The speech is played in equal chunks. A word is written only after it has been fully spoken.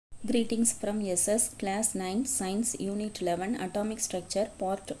Greetings from SS Class 9 Science Unit 11 Atomic Structure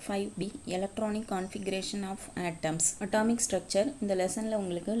Part-5B Electronic Configuration of Atoms. Atomic Structure இந்த லெசனில்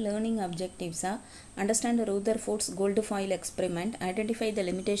உங்களுக்கு learning objectives understand Rutherford's gold foil experiment, identify the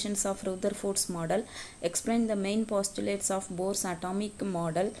limitations of Rutherford's model, explain the main postulates of Bohr's atomic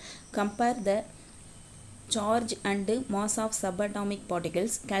model, compare the charge and mass of subatomic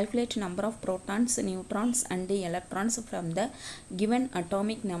particles, calculate number of protons, neutrons and electrons from the given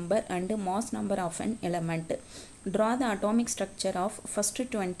atomic number and mass number of an element. Draw the atomic structure of first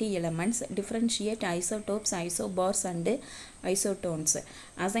 20 elements, differentiate isotopes, isobars and isotones.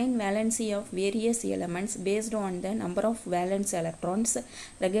 Assign valency of various elements based on the number of valence electrons.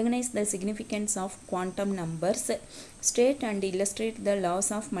 Recognize the significance of quantum numbers. State and illustrate the laws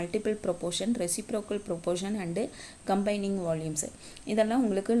of multiple proportion, reciprocal proportion and combining volumes. இதெல்லாம்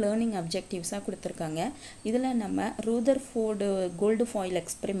உங்களுக்கு learning objectives கொடுத்திருக்காங்க. இதில் நம்ம Rutherford gold foil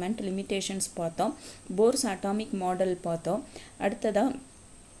experiment limitations பார்த்தோம். Bohr's atomic model பார்த்தோம். அடுத்ததா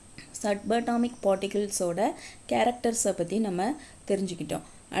subatomic particles ஓட characters பற்றி நம்ம தெரிஞ்சுக்கிட்டோம்.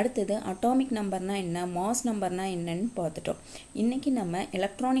 அடுத்தது அட்டாமிக் நம்பர்னா என்ன, மாஸ் நம்பர்னா என்னன்னு பார்த்துட்டோம். இன்றைக்கி நம்ம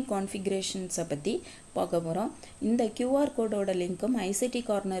எலக்ட்ரானிக் கான்ஃபிகரேஷன்ஸை பற்றி பார்க்க போகிறோம். இந்த QR கோடோட லிங்க்கும் ஐசிடி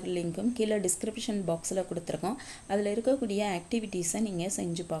கார்னர் லிங்க்கும் கீழே டிஸ்கிரிப்ஷன் பாக்ஸில் கொடுத்துருக்கோம். அதில் இருக்கக்கூடிய ஆக்டிவிட்டீஸை நீங்கள்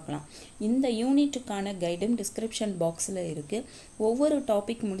செஞ்சு பார்க்கலாம். இந்த யூனிட்டுக்கான கைடும் டிஸ்கிரிப்ஷன் பாக்ஸில் இருக்குது. ஒவ்வொரு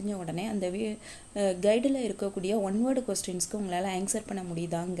டாபிக் முடிஞ்ச உடனே அந்த கைடில் இருக்கக்கூடிய ஒன் வேர்டு கொஸ்டின்ஸ்க்கு உங்களால் ஆன்சர் பண்ண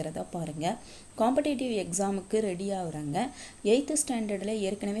முடியுதாங்கிறத பாருங்கள். காம்படேட்டிவ் எக்ஸாமுக்கு ரெடி ஆகுறாங்க. 8th ஸ்டாண்டர்டில்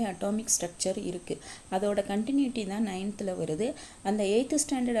ஏற்கனவே அட்டாமிக் ஸ்ட்ரக்சர் இருக்குது. அதோட கண்டினியூட்டி தான் 9th வருது. அந்த 8th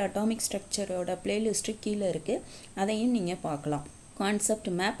ஸ்டாண்டர்ட் அட்டாமிக் ஸ்ட்ரக்சரோட பிளேலிஸ்ட்டு கீழே இருக்குது. அதையும் நீங்கள் பார்க்கலாம். Concept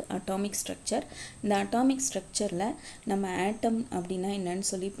map atomic structure. இந்த அட்டாமிக் ஸ்ட்ரக்சரில் நம்ம ஆட்டம் அப்படின்னா என்னன்னு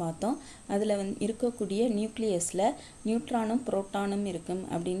சொல்லி பார்த்தோம். அதில் இருக்கக்கூடிய நியூக்ளியஸில் நியூட்ரானும் புரோட்டானும் இருக்கும்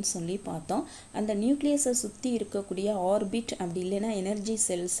அப்படின்னு சொல்லி பார்த்தோம். அந்த நியூக்ளியஸை சுற்றி இருக்கக்கூடிய ஆர்பிட் அப்படி இல்லைன்னா எனர்ஜி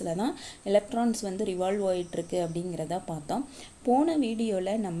செல்ஸில் தான் எலக்ட்ரான்ஸ் ரிவால்வ் ஆகிட்டுருக்கு அப்படிங்கிறத பார்த்தோம். போன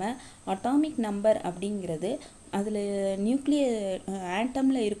வீடியோவில் நம்ம அட்டாமிக் நம்பர் அப்படிங்கிறது அதில்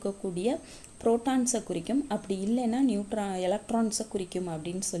ஆட்டமில் இருக்கக்கூடிய புரோட்டான்ஸை குறிக்கும், அப்படி இல்லைன்னா எலக்ட்ரான்ஸை குறிக்கும்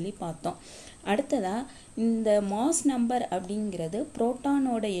அப்படின்னு சொல்லி பார்த்தோம். அடுத்ததாக இந்த மாஸ் நம்பர் அப்படிங்கிறது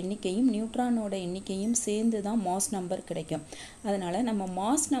புரோட்டானோட எண்ணிக்கையும் நியூட்ரானோட எண்ணிக்கையும் சேர்ந்து தான் மாஸ் நம்பர் கிடைக்கும். அதனால் நம்ம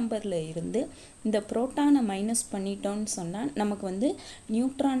மாஸ் நம்பரில் இருந்து இந்த புரோட்டானை மைனஸ் பண்ணிட்டோன்னு சொன்னால் நமக்கு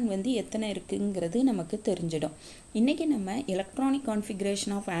நியூட்ரான் எத்தனை இருக்குங்கிறது நமக்கு தெரிஞ்சிடும். இன்றைக்கி நம்ம எலக்ட்ரானிக்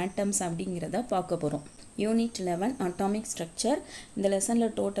கான்ஃபிகரேஷன் ஆஃப் ஆட்டம்ஸ் அப்படிங்கிறத பார்க்க போகிறோம். Unit 11 Atomic Structure. இந்த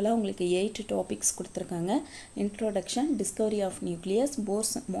லெசனில் டோட்டலாக உங்களுக்கு 8 டாபிக்ஸ் கொடுத்துருக்காங்க. Introduction, Discovery of Nucleus,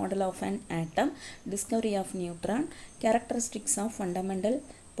 Bohr's Model of an Atom, Discovery of Neutron, Characteristics of Fundamental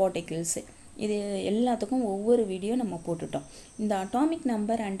Particles. இது எல்லாத்துக்கும் ஒவ்வொரு வீடியோ நம்ம போட்டுட்டோம். இந்த அட்டாமிக்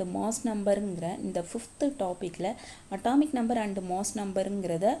நம்பர் அண்டு மாஸ் நம்பருங்கிற இந்த 5th டாப்பிக்கில் அட்டாமிக் நம்பர் அண்டு மாஸ்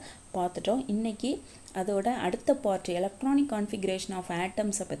நம்பருங்கிறத பார்த்துட்டோம். இன்றைக்கி அதோட அடுத்த பார்ட் எலக்ட்ரானிக் கான்ஃபிகரேஷன் ஆஃப்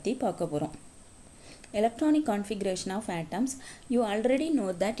ஆட்டம்ஸை பற்றி பார்க்க போகிறோம். Electronic configuration of atoms. You already know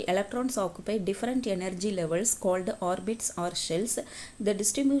that electrons occupy different energy levels called orbits or shells. The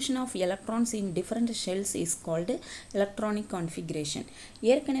distribution of electrons in different shells is called electronic configuration.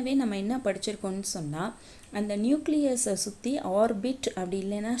 ஏற்கனவே நம்ம என்ன படிச்சிருக்கோம்னு சொன்னால் அந்த நியூக்ளியஸை சுற்றி orbit அப்படி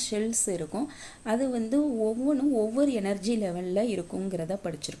இல்லைன்னா ஷெல்ஸ் இருக்கும். அது ஒவ்வொன்றும் ஒவ்வொரு எனர்ஜி லெவலில் இருக்குங்கிறத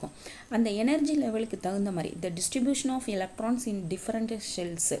படிச்சிருக்கோம். அந்த எனர்ஜி லெவலுக்கு தகுந்த மாதிரி த distribution of electrons in different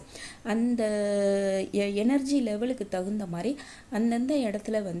shells, அந்த எனர்ஜி லெவலுக்கு தகுந்த மாதிரி அந்தந்த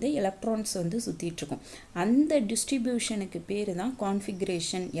இடத்துல எலக்ட்ரான்ஸ் சுற்றிட்டுருக்கும். அந்த டிஸ்ட்ரிபியூஷனுக்கு பேர் தான்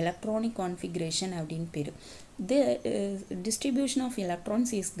கான்ஃபிகரேஷன், எலக்ட்ரானிக் கான்ஃபிகரேஷன் அப்படின்னு பேர். The distribution of electrons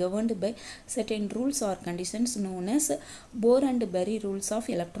is governed by certain rules or conditions known as Bohr and Berry rules of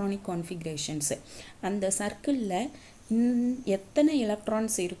electronic configurations. அந்த சர்க்கிளில் எத்தனை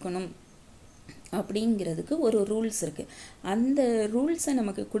எலக்ட்ரான்ஸ் இருக்கணும் அப்படிங்கிறதுக்கு ஒரு ரூல்ஸ் இருக்குது. அந்த ரூல்ஸை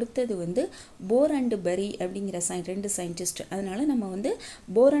நமக்கு கொடுத்தது போர் அண்ட் பெரி அப்படிங்கிற ரெண்டு சயின்டிஸ்ட். அதனால் நம்ம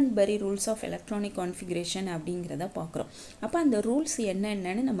போர் and peri rules of electronic configuration அப்படிங்கிறத பார்க்குறோம். அப்போ அந்த ரூல்ஸ்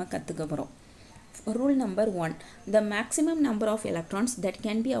என்னென்னு நம்ம கற்றுக்க போகிறோம். Rule number 1. The maximum number of electrons that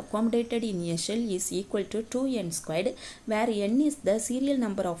can be accommodated in a shell is equal to 2n squared, where n is the serial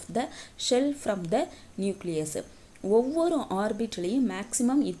number of the shell from the nucleus. ஒவ்வொரு ஆர்பிட்லேயும்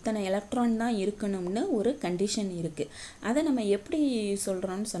maximum இத்தனை electron தான் இருக்கணும்னு ஒரு condition இருக்குது. அதை நம்ம எப்படி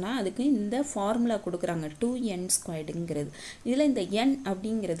சொல்கிறோம்னு சொன்னால் அதுக்கு இந்த ஃபார்முலா கொடுக்குறாங்க 2n². இதில் இந்த n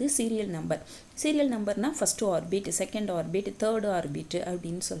அப்படிங்கிறது serial number. Serial நம்பர்னால் first orbit, second orbit, third orbit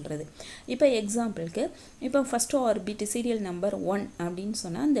அப்படின்னு சொல்கிறது. இப்போ எக்ஸாம்பிளுக்கு இப்போ ஃபஸ்ட்டு ஆர்பிட் சீரியல் நம்பர் 1 அப்படின்னு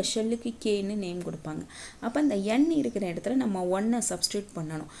சொன்னால் அந்த ஷெல்லுக்கு கேன்னு நேம் கொடுப்பாங்க. அப்போ அந்த n இருக்கிற இடத்துல நம்ம 1 சப்ஸ்டியூட்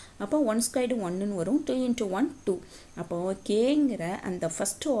பண்ணணும். அப்போ 1² 1ன்னு வரும். 2 × 1 2. அப்போ கேங்கிற அந்த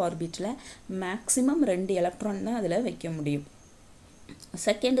ஃபஸ்ட்டு ஆர்பிட்டில் மேக்ஸிமம் 2 எலக்ட்ரான் தான் அதில் வைக்க முடியும்.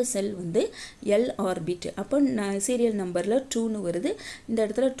 செகண்ட் செல் வந்து எல் ஆர்பிட். அப்போ சீரியல் நம்பரில் 2ன்னு வருது. இந்த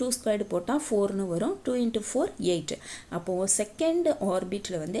இடத்துல 2² போட்டால் 4ன்னு வரும். 2 × 4 8. அப்போது செகண்ட்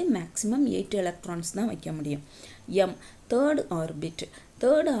ஆர்பிட்டில் வந்து மேக்ஸிமம் 8 எலக்ட்ரான்ஸ் தான் வைக்க முடியும். M third orbit.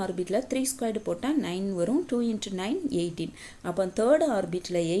 தேர்ட் ஆர்பிட்டில் 3² போட்டால் 9 வரும். 2 × 9 18. அப்போ தேர்ட்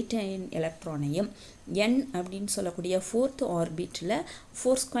ஆர்பிட்டில் 18 எலக்ட்ரானையும் n அப்படின்னு சொல்லக்கூடிய ஃபோர்த் ஆர்பிட்டில்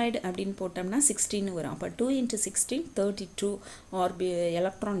 4² அப்படின்னு போட்டோம்னா 16 வரும். அப்போ 2 × 16 32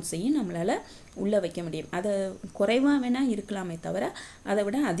 எலக்ட்ரான்ஸையும் நம்மளால் உள்ளே வைக்க முடியும். அதை குறைவாக வேணால் இருக்கலாமே தவிர அதை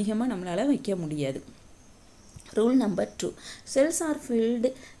விட அதிகமாக நம்மளால் வைக்க முடியாது. Rule number 2. Cells are filled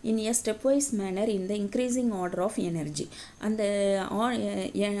in a stepwise manner in the increasing order of energy. அந்த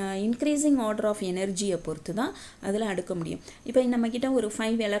increasing order of energy பொறுத்து தான் அதில் அடுக்க முடியும். இப்போ நம்மக்கிட்ட ஒரு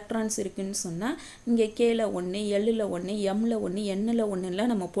 5 எலக்ட்ரான்ஸ் இருக்குன்னு சொன்னால் இங்கே கேல 1, எல்லில் 1, எம்மில் 1, எண்ணில்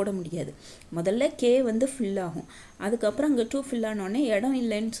 1லாம் நம்ம போட முடியாது. முதல்ல கே வந்து ஃபில் ஆகும். அதுக்கப்புறம் அங்கே 2 ஃபில் ஆனோடனே இடம்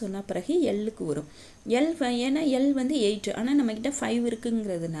இல்லைன்னு சொன்ன பிறகு எல்லுக்கு வரும். ஏன்னா எல் வந்து 8, ஆனால் நம்மக்கிட்ட 5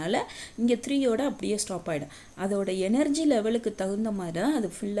 இருக்குங்கிறதுனால இங்கே 3யோட அப்படியே ஸ்டாப் ஆகிடும். அதோட எனர்ஜி லெவலுக்கு தகுந்த மாதிரி தான் அது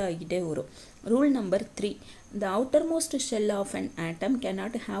ஃபில் ஆகிக்கிட்டே வரும். Rule number 3. The outermost shell of an atom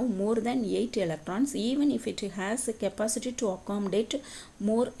cannot have more than 8 electrons even if it has a capacity to accommodate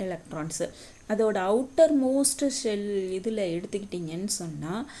more electrons. அதோட அவுட்டர் மோஸ்ட் ஷெல் இதில் எடுத்துக்கிட்டிங்கன்னு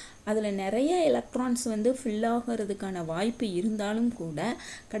சொன்னால் அதில் நிறைய எலக்ட்ரான்ஸ் வந்து ஃபில் ஆகிறதுக்கான வாய்ப்பு இருந்தாலும் கூட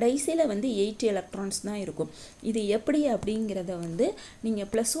கடைசியில் வந்து 8 எலக்ட்ரான்ஸ் தான் இருக்கும். இது எப்படி அப்படிங்கிறத வந்து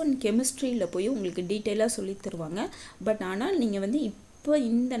நீங்கள் +1 கெமிஸ்ட்ரியில் போய் உங்களுக்கு டீட்டெயிலாக சொல்லி தருவாங்க. பட் ஆனால் நீங்கள் வந்து இப்போ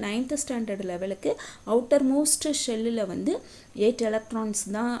இந்த 9th ஸ்டாண்டர்ட் லெவலுக்கு அவுட்டர் மோஸ்ட் ஷெல்லில் வந்து 8 எலக்ட்ரான்ஸ்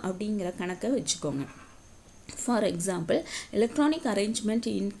தான் அப்படிங்கிற கணக்கை வச்சுக்கோங்க. For example, electronic arrangement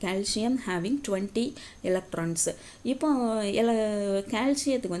in calcium having 20 electrons. இப்போ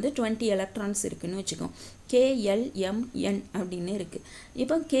கால்சியத்துக்கு வந்து 20 எலக்ட்ரான்ஸ் இருக்குன்னு வச்சுக்கோம். KLMN அப்படின்னு இருக்குது.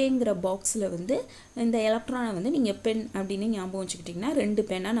 இப்போ கேங்கிற பாக்ஸில் வந்து இந்த எலக்ட்ரானை வந்து நீங்கள் பென் அப்படின்னு ஞாபகம் வச்சுக்கிட்டிங்கன்னா 2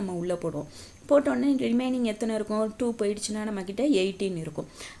 பென்னாக நம்ம உள்ளே போடுவோம். போட்டோடனே ரிமைனிங் எத்தனை இருக்கும்? 2 போயிடுச்சுன்னா நம்மக்கிட்ட 18 இருக்கும்.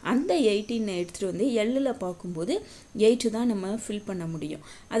 அந்த 18 எடுத்துகிட்டு வந்து எல்லில் பார்க்கும்போது 8 தான் நம்ம ஃபில் பண்ண முடியும்.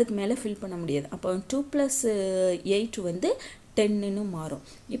 அதுக்கு மேலே ஃபில் பண்ண முடியாது. அப்போ 2 + 8 வந்து 10ன்னு மாறும்.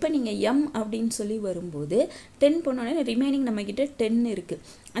 இப்போ நீங்கள் எம் அப்படின்னு சொல்லி வரும்போது 10 போனோடனே ரிமைனிங் நம்மக்கிட்ட 10 இருக்குது.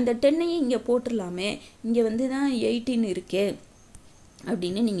 அந்த 10ஐயும் இங்கே போட்டுடலாமே, இங்கே வந்து தான் 18 இருக்கே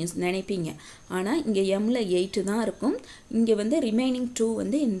அப்படின்னு நீங்கள் நினைப்பீங்க. ஆனால் இங்கே எம்மில் 8 தான் இருக்கும். இங்கே வந்து ரிமைனிங் 2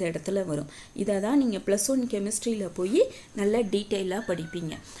 வந்து இந்த இடத்துல வரும். இதை தான் நீங்கள் +1 கெமிஸ்ட்ரியில் போய் நல்லா டீட்டெயிலாக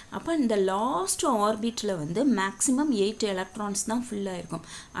படிப்பீங்க. அப்போ இந்த லாஸ்ட் ஆர்பிட்டில் வந்து மேக்ஸிமம் 8 எலக்ட்ரான்ஸ் தான் ஃபில் ஆகிருக்கும்.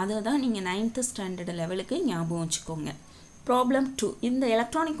 அதை தான் நீங்கள் 9th ஸ்டாண்டர்ட் லெவலுக்கு ஞாபகம் வச்சுக்கோங்க. ப்ராப்ளம் 2. இந்த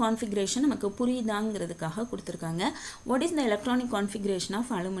எலக்ட்ரானிக் கான்ஃபிகரேஷன் நமக்கு புரியுதாங்கிறதுக்காக கொடுத்துருக்காங்க. What is the electronic configuration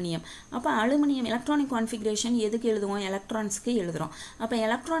of aluminium? அப்போ அலுமினியம் எலக்ட்ரானிக் கான்ஃபிகரேஷன் எதுக்கு எழுதுவோம்? எலக்ட்ரான்ஸ்க்கு எழுதுகிறோம். அப்போ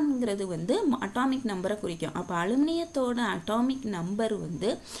எலக்ட்ரான்ங்கிறது வந்து அட்டாமிக் நம்பரை குறிக்கும். அப்போ அலுமினியத்தோட அட்டாமிக் நம்பர்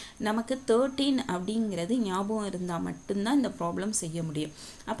வந்து நமக்கு 13 அப்படிங்கிறது ஞாபகம் இருந்தால் மட்டும்தான் இந்த ப்ராப்ளம் செய்ய முடியும்.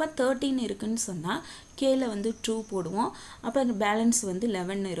 அப்போ 13 இருக்குன்னு சொன்னால் கேல வந்து 2 போடுவோம். அப்போ பேலன்ஸ் வந்து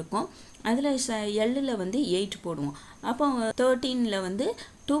 11 இருக்கும். அதில் எல்லில் வந்து 8 போடுவோம். அப்போ 13ல் வந்து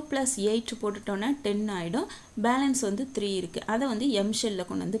 2 + 8 போட்டுட்டோன்னா 10 ஆகிடும். பேலன்ஸ் வந்து 3 இருக்குது. அதை வந்து எம் ஷெல்லில்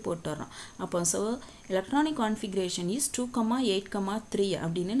கொண்டு வந்து போட்டுடுறோம். அப்போ எலக்ட்ரானிக் கான்ஃபிகரேஷன் இஸ் 2, 8, 3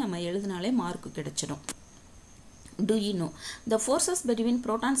 அப்படின்னு நம்ம எழுதினாலே மார்க்கு கிடைச்சிடும். Do you know the forces between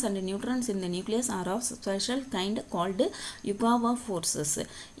protons and neutrons in the nucleus are of special kind called Yugawa forces?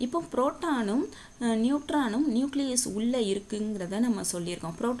 இப்போ புரோட்டானும் நியூட்ரானும் நியூக்ளியஸ் உள்ளே இருக்குங்கிறத நம்ம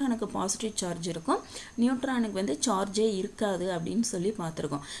சொல்லியிருக்கோம். புரோட்டானுக்கு பாசிட்டிவ் சார்ஜ் இருக்கும், நியூட்ரானுக்கு வந்து சார்ஜே இருக்காது அப்படின்னு சொல்லி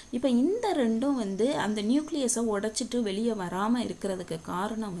பார்த்துருக்கோம். இப்போ இந்த ரெண்டும் வந்து அந்த நியூக்ளியஸை உடைச்சிட்டு வெளியே வராமல் இருக்கிறதுக்கு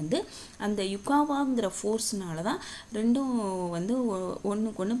காரணம் வந்து அந்த யுகாவாங்கிற ஃபோர்ஸ்னால தான் ரெண்டும் வந்து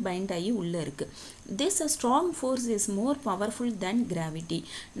ஒன்றுக்கு ஒன்று பைண்ட் ஆகி உள்ளே இருக்குது. this strong force is more powerful than gravity.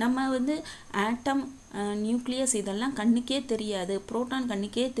 நம்ம வந்து ஆட்டம் நியூக்ளியஸ் இதெல்லாம் கண்ணுக்கே தெரியாது, புரோட்டான்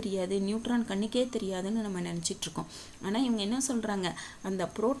கண்ணுக்கே தெரியாது, நியூட்ரான் கண்ணுக்கே தெரியாதுன்னு நம்ம நினச்சிட்டு இருக்கோம். ஆனால் இவங்க என்ன சொல்கிறாங்க, அந்த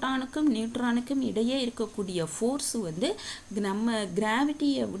புரோட்டானுக்கும் நியூட்ரானுக்கும் இடையே இருக்கக்கூடிய ஃபோர்ஸ் வந்து நம்ம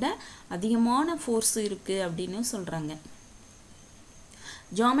கிராவிட்டியை விட அதிகமான ஃபோர்ஸ் இருக்குது அப்படின்னு சொல்கிறாங்க.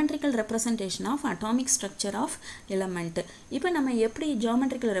 Geometrical representation of atomic structure of element. இப்போ நம்ம எப்படி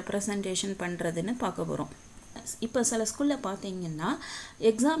geometrical representation பண்ணுறதுன்னு பார்க்க போகிறோம். இப்போ சில ஸ்கூலில் பார்த்தீங்கன்னா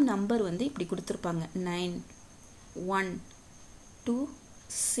எக்ஸாம் நம்பர் வந்து இப்படி கொடுத்துருப்பாங்க, 9 1 2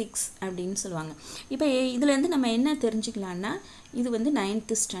 6 அப்படின்னு சொல்லுவாங்க. இப்போ இதுலேருந்து நம்ம என்ன தெரிஞ்சுக்கலான்னா, இது வந்து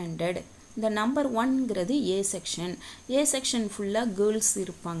 9th ஸ்டாண்டர்ட். இந்த நம்பர் 1ங்கிறது ஏ செக்ஷன் ஃபுல்லாக கேர்ள்ஸ்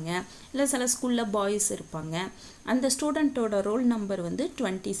இருப்பாங்க, இல்லை சில ஸ்கூலில் பாய்ஸ் இருப்பாங்க. அந்த ஸ்டூடெண்ட்டோட ரோல் நம்பர் வந்து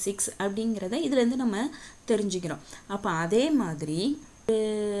 26 அப்படிங்கிறத இதுலேருந்து நம்ம தெரிஞ்சுக்கிறோம். அப்போ அதே மாதிரி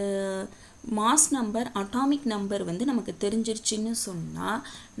மாஸ் நம்பர், அட்டாமிக் நம்பர் வந்து நமக்கு தெரிஞ்சிருச்சுன்னு சொன்னால்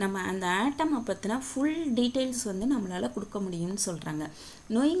நம்ம அந்த ஆட்டமை பற்றின ஃபுல் டீட்டெயில்ஸ் வந்து நம்மளால் கொடுக்க முடியும்னு சொல்கிறாங்க.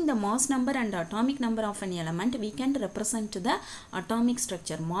 knowing the mass number and atomic number of an element we can represent the atomic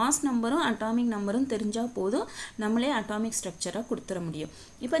structure. Mass நம்பரும் அட்டாமிக் நம்பரும் தெரிஞ்சால் போதும், நம்மளே அட்டாமிக் ஸ்ட்ரக்சராக கொடுத்துட முடியும்.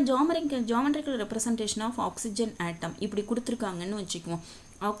 இப்போ ஜியோமெட்ரிக்கல் ரெப்ரசன்டேஷன் ஆஃப் ஆக்சிஜன் ஆட்டம் இப்படி கொடுத்துருக்காங்கன்னு வச்சுக்குவோம்.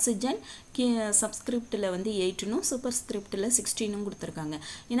 ஆக்சிஜன் சப்ஸ்கிரிப்டில் வந்து 8னும் சூப்பர் ஸ்கிரிப்டில் 16னும் கொடுத்துருக்காங்க.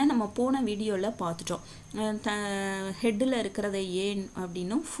 ஏன்னா நம்ம போன வீடியோவில் பார்த்துட்டோம், ஹெட்டில் இருக்கிறத ஏ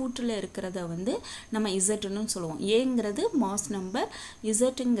அப்படின்னும் ஃபூட்டில் இருக்கிறத வந்து நம்ம இசட்டுன்னு சொல்லுவோம். ஏங்கிறது mass number,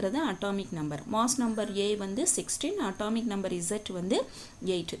 இசட்டுங்கிறது atomic number. Mass number ஏ வந்து 16, அட்டாமிக் நம்பர் இசட் வந்து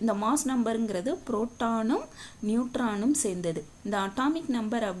 8. இந்த மாஸ் நம்பருங்கிறது புரோட்டானும் நியூட்ரானும் சேர்ந்தது, இந்த அட்டாமிக்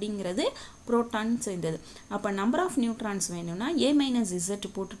நம்பர் அப்படிங்கிறது புரோட்டான் சேர்ந்தது. அப்போ நம்பர் ஆஃப் நியூட்ரான்ஸ் வேணும்னா ஏ மைனஸ் இசட்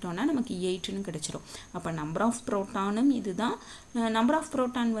போட்டுட்டோன்னா நமக்கு 8ன்னு கிடச்சிரும். அப்போ நம்பர் ஆஃப் புரோட்டானும் இதுதான், நம்பர் ஆஃப்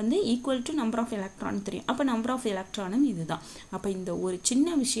புரோட்டான் வந்து equal to number of electron தெரியும். அப்போ நம்பர் ஆஃப் எலக்ட்ரானும் இதுதான். அப்போ இந்த ஒரு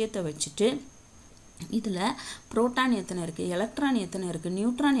சின்ன விஷயத்தை வச்சுட்டு இதில் புரோட்டான் எத்தனை இருக்குது, எலக்ட்ரான் எத்தனை இருக்குது,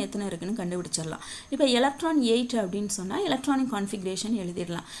 நியூட்ரான் எத்தனை இருக்குதுன்னு கண்டுபிடிச்சிடலாம். இப்போ எலக்ட்ரான் 8 அப்படின்னு சொன்னால் எலக்ட்ரானிக் கான்ஃபிகரேஷன்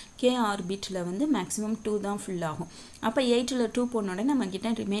எழுதிடலாம். கே ஆர்பிட்டில் வந்து மேக்ஸிமம் 2 தான் ஃபில் ஆகும். அப்போ 8ல் 2 போனோடனே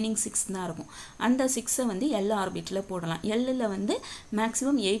நம்மக்கிட்ட ரிமைனிங் 6 தான் இருக்கும். அந்த 6ஐ வந்து எல் ஆர்பிட்டில் போடலாம். எல்லில் வந்து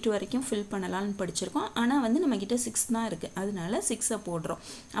மேக்ஸிமம் 8 வரைக்கும் ஃபில் பண்ணலாம்னு படிச்சிருக்கோம். ஆனால் வந்து நம்மக்கிட்ட 6 தான் இருக்குது, அதனால 6ஐ போடுறோம்.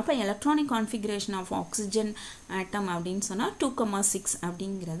 அப்போ எலக்ட்ரானிக் கான்ஃபிகரேஷன் ஆஃப் ஆக்சிஜன் ஆட்டம் அப்படின்னு சொன்னால் 2,6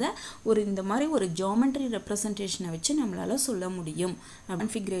 அப்படிங்கிறத இந்த மாதிரி ஒரு ஜியோமெட்ரி ரெப்ரசன்டேஷனை வச்சு நம்மளால் சொல்ல முடியும்.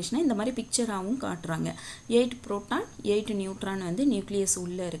 கான்ஃபிகரேஷனை இந்த மாதிரி பிக்சராகவும் காட்டுறாங்க. 8 புரோட்டான் 8 நியூட்ரான் வந்து நியூக்ளியஸ்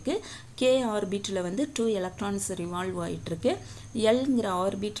உள்ளே இருக்குது. கே ஆர்பிட்டில் வந்து 2 எலக்ட்ரான்ஸ் ரிவால்வ் ஆகிட்டுருக்கு. எல்ங்கிற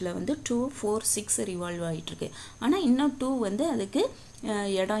ஆர்பிட்டில் வந்து 2 4 6 ரிவால்வ் ஆகிட்டுருக்கு. ஆனால் இன்னும் 2 வந்து அதுக்கு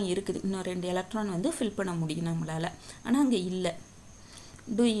இடம் இருக்குது, இன்னும் 2 எலக்ட்ரான் வந்து ஃபில் பண்ண முடியும் நம்மளால். ஆனால் அங்கே இல்லை.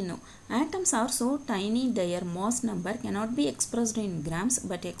 Do you know? Atoms are so tiny their mass number cannot be expressed in grams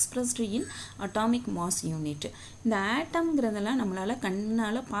but expressed in atomic mass unit. இந்த ஆட்டம்ங்கிறதெல்லாம் நம்மளால்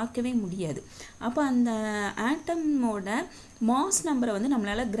கண்ணால் பார்க்கவே முடியாது. அப்போ அந்த ஆட்டமோட மாஸ் நம்பரை வந்து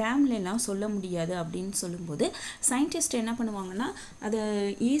நம்மளால் கிராம்லாம் சொல்ல முடியாது அப்படின்னு சொல்லும்போது சயின்டிஸ்ட் என்ன பண்ணுவாங்கன்னா அதை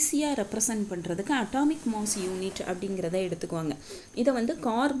ஈஸியாக ரெப்ரசன்ட் பண்ணுறதுக்கு அட்டாமிக் மாஸ் யூனிட் அப்படிங்கிறத எடுத்துக்குவாங்க. இதை வந்து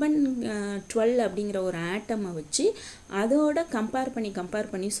கார்பன் 12 அப்படிங்கிற ஒரு ஆட்டமை வச்சு அதோட கம்பேர்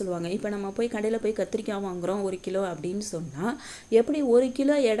பண்ணி சொல்லுவாங்க. இப்போ நம்ம போய் கடையில் போய் கத்திரிக்காய் வாங்குகிறோம் 1 கிலோ அப்படின்னு சொன்னால் எப்படி 1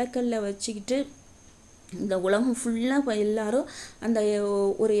 கிலோ எடைக்கல்ல வச்சுக்கிட்டு இந்த உலகம் ஃபுல்லாக எல்லாரும் அந்த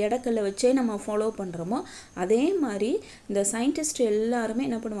ஒரு எடைக்கல்ல வச்சே நம்ம ஃபாலோ பண்ணுறோமோ அதே மாதிரி இந்த சயின்டிஸ்ட் எல்லாருமே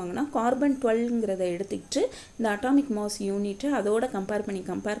என்ன பண்ணுவாங்கன்னா கார்பன் 12ங்கிறத எடுத்துக்கிட்டு இந்த அட்டாமிக் மாஸ் யூனிட்டை அதோட கம்பேர்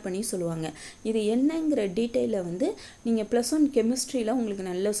பண்ணி சொல்லுவாங்க. இது என்னங்கிற டீட்டெயிலை வந்து நீங்கள் +1 கெமிஸ்ட்ரியில் உங்களுக்கு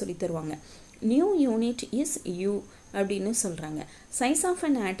நல்லா சொல்லி தருவாங்க. நியூ யூனிட் இஸ் யூ அப்படின்னு சொல்கிறாங்க. Size of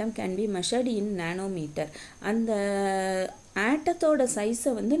an atom can be measured in nanometre. அந்த ஆட்டத்தோட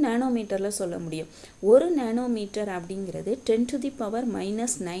சைஸை வந்து நானோமீட்டரில் சொல்ல முடியும். 1 நானோமீட்டர் அப்படிங்கிறது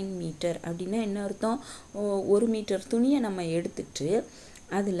 10⁻⁻9 மீட்டர். அப்படின்னா என்ன அர்த்தம், 1 மீட்டர் துணியை நம்ம எடுத்துட்டு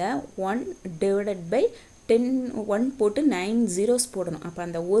அதில் 1/10 1 போட்டு 9 zeros போடணும். அப்போ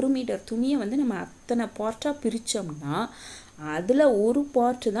அந்த 1 மீட்டர் துணியை வந்து நம்ம அத்தனை பார்ட்டாக பிரித்தோம்னா அதில் ஒரு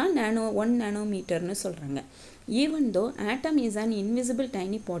பார்ட்டு தான் 1 நானோமீட்டர்னு சொல்கிறாங்க. Even though atom is an invisible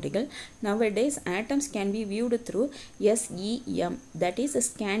tiny particle, nowadays atoms can be viewed through SEM, that is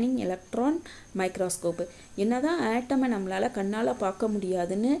scanning electron microscope. என்னதான் ஆட்டமை நம்மளால் கண்ணால் பார்க்க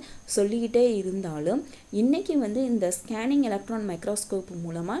முடியாதுன்னு சொல்லிக்கிட்டே இருந்தாலும் இன்றைக்கி வந்து இந்த ஸ்கேனிங் எலக்ட்ரான் மைக்ரோஸ்கோப்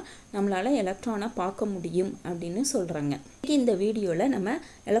மூலமாக நம்மளால் எலக்ட்ரானை பார்க்க முடியும் அப்படின்னு சொல்கிறாங்க. இந்த வீடியோவில் நம்ம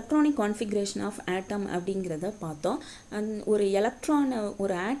எலக்ட்ரானிக் கான்ஃபிகரேஷன் ஆஃப் ஆட்டம் அப்படிங்கிறத பார்த்தோம். ஒரு எலக்ட்ரானை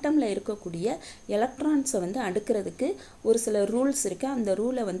ஒரு ஆட்டமில் இருக்கக்கூடிய எலக்ட்ரான்ஸை வந்து அடுக்கிறதுக்கு ஒரு சில ரூல்ஸ் இருக்குது. அந்த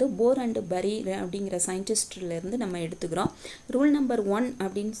ரூலை வந்து போர் அண்ட் பரி அப்படிங்கிற சயின்டிஸ்ட்லேருந்து நம்ம எடுத்துக்கிறோம். ரூல் நம்பர் 1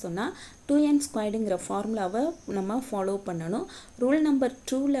 அப்படின்னு சொன்னால் 2n² ஃபார்முலாவை நம்ம ஃபாலோ பண்ணணும். ரூல் நம்பர்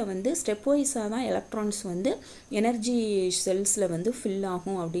 2ல் வந்து ஸ்டெப் வைஸாக தான் எலக்ட்ரான்ஸ் வந்து எனர்ஜி செல்ஸில் வந்து ஃபில்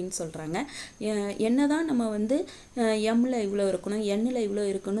ஆகும் அப்படின்னு சொல்கிறாங்க. என்ன தான் நம்ம வந்து எம்மில் இவ்வளோ இருக்கணும், எண்ணில் இவ்வளோ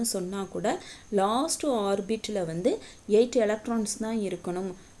இருக்குன்னு சொன்னால் கூட லாஸ்ட்டு ஆர்பிட்டில் வந்து 8 எலக்ட்ரான்ஸ் தான்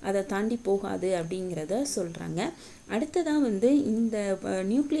இருக்கணும், அதை தாண்டி போகாது அப்படிங்கிறத சொல்கிறாங்க. அடுத்ததாக வந்து இந்த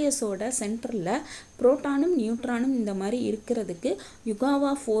நியூக்ளியஸோட சென்டரில் புரோட்டானும் நியூட்ரானும் இந்த மாதிரி இருக்கிறதுக்கு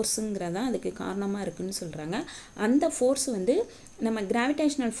யுகாவா ஃபோர்ஸுங்கிறதான் அதுக்கு காரணமாக இருக்குதுன்னு சொல்கிறாங்க. அந்த ஃபோர்ஸ் வந்து நம்ம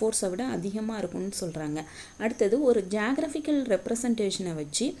கிராவிடேஷனல் ஃபோர்ஸை விட அதிகமாக இருக்கும்னு சொல்கிறாங்க. அடுத்தது ஒரு ஜியாகிரபிக்கல் ரெப்ரசன்டேஷனை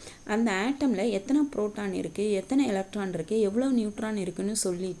வச்சு அந்த ஆட்டமில் எத்தனை புரோட்டான் இருக்குது, எத்தனை எலக்ட்ரான் இருக்குது, எவ்வளோ நியூட்ரான் இருக்குதுன்னு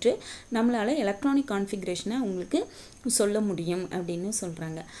சொல்லிட்டு நம்மளால் எலக்ட்ரானிக் கான்ஃபிகரேஷனை உங்களுக்கு சொல்ல முடியும் அப்படின்னு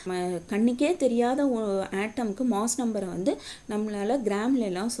சொல்கிறாங்க. கண்ணுக்கே தெரியாத ஆட்டமுக்கு மாஸ் நம்பரை வந்து நம்மளால்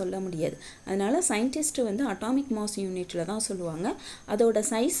கிராம்லாம் சொல்ல முடியாது. அதனால் சயின்டிஸ்ட்டு வந்து அட்டாமிக் மாஸ் யூனிட்டில் தான் சொல்லுவாங்க. அதோட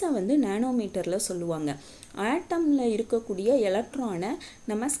சைஸை வந்து நேனோமீட்டரில் சொல்லுவாங்க. ஆட்டமில் இருக்கக்கூடிய எலக்ட்ரானை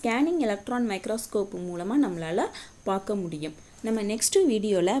நம்ம ஸ்கேனிங் எலக்ட்ரான் மைக்ரோஸ்கோப் மூலமாக நம்மளால் பார்க்க முடியும். நம்ம நெக்ஸ்ட்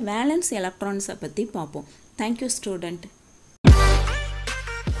வீடியோவில் வேலன்ஸ் எலக்ட்ரான்ஸை பற்றி பார்ப்போம். Thank you student.